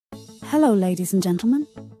Hello ladies and gentlemen.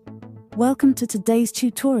 Welcome to today's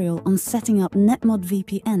tutorial on setting up Netmod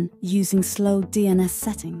VPN using slow DNS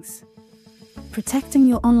settings. Protecting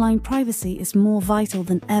your online privacy is more vital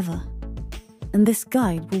than ever, and this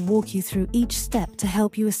guide will walk you through each step to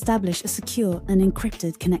help you establish a secure and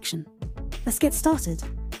encrypted connection. Let's get started.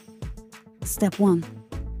 Step 1.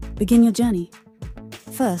 Begin your journey.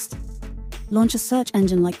 First, launch a search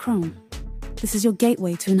engine like Chrome. This is your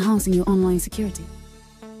gateway to enhancing your online security.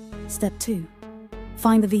 Step 2.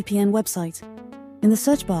 Find the VPN website. In the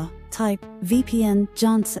search bar, type VPN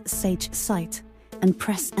Jansh site and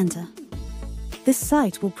press enter. This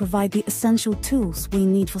site will provide the essential tools we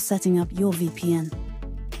need for setting up your VPN.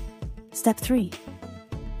 Step 3.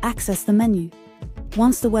 Access the menu.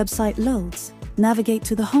 Once the website loads, navigate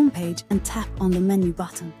to the home page and tap on the menu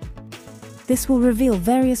button. This will reveal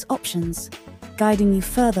various options, guiding you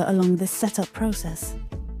further along this setup process.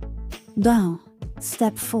 Now,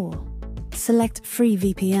 Step 4. Select Free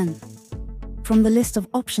VPN. From the list of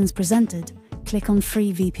options presented, click on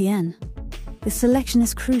Free VPN. This selection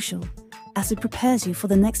is crucial as it prepares you for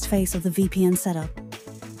the next phase of the VPN setup.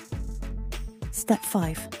 Step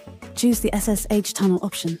 5. Choose the SSH tunnel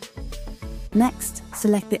option. Next,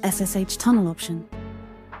 select the SSH tunnel option.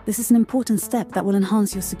 This is an important step that will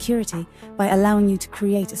enhance your security by allowing you to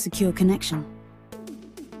create a secure connection.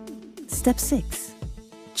 Step 6.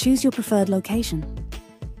 Choose your preferred location.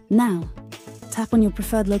 Now, tap on your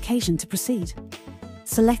preferred location to proceed.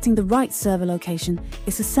 Selecting the right server location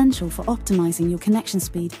is essential for optimizing your connection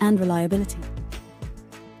speed and reliability.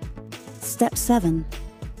 Step 7.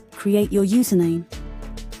 Create your username.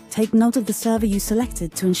 Take note of the server you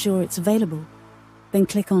selected to ensure it's available. Then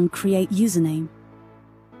click on Create Username.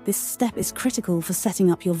 This step is critical for setting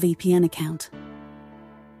up your VPN account.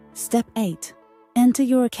 Step 8. Enter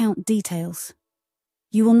your account details.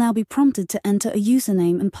 You will now be prompted to enter a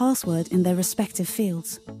username and password in their respective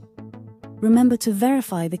fields. Remember to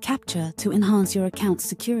verify the captcha to enhance your account's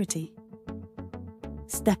security.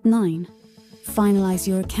 Step 9. Finalize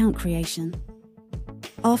your account creation.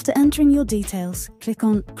 After entering your details, click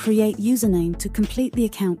on Create Username to complete the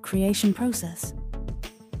account creation process.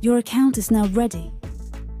 Your account is now ready.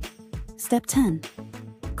 Step 10.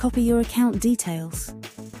 Copy your account details.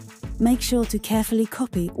 Make sure to carefully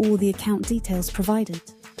copy all the account details provided.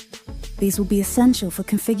 These will be essential for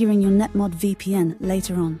configuring your Netmod VPN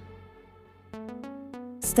later on.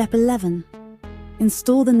 Step 11.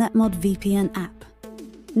 Install the Netmod VPN app.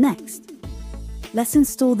 Next, let's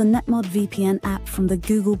install the Netmod VPN app from the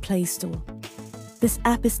Google Play Store. This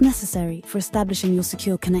app is necessary for establishing your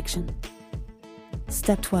secure connection.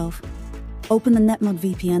 Step 12. Open the Netmod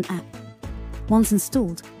VPN app. Once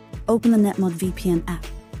installed, open the Netmod VPN app.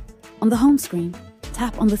 On the home screen,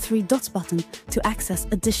 tap on the 3 dots button to access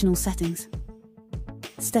additional settings.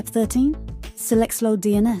 Step 13. Select Slow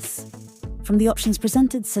DNS. From the options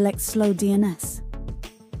presented, select Slow DNS.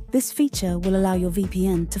 This feature will allow your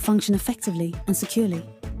VPN to function effectively and securely.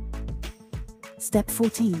 Step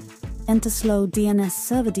 14. Enter Slow DNS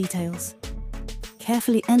server details.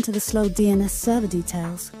 Carefully enter the Slow DNS server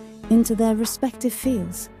details into their respective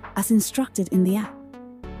fields as instructed in the app.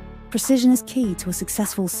 Precision is key to a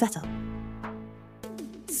successful setup.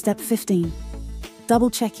 Step 15.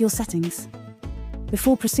 Double-check your settings.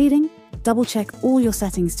 Before proceeding, double-check all your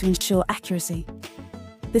settings to ensure accuracy.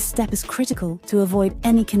 This step is critical to avoid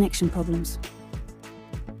any connection problems.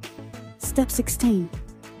 Step 16.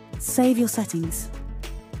 Save your settings.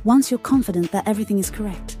 Once you're confident that everything is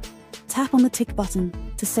correct, tap on the tick button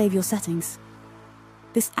to save your settings.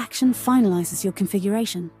 This action finalizes your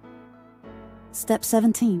configuration. Step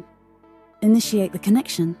 17. Initiate the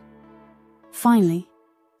connection. Finally,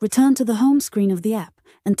 return to the home screen of the app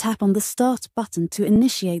and tap on the Start button to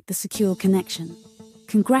initiate the secure connection.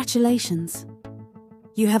 Congratulations!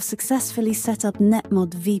 You have successfully set up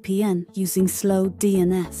Netmod VPN using slow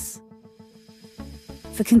DNS.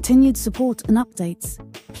 For continued support and updates,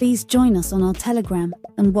 please join us on our Telegram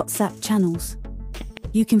and WhatsApp channels.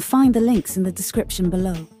 You can find the links in the description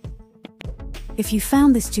below. If you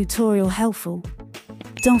found this tutorial helpful,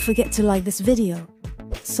 don't forget to like this video,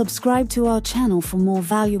 subscribe to our channel for more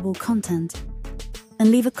valuable content,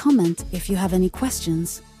 and leave a comment if you have any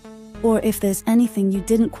questions or if there's anything you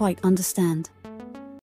didn't quite understand.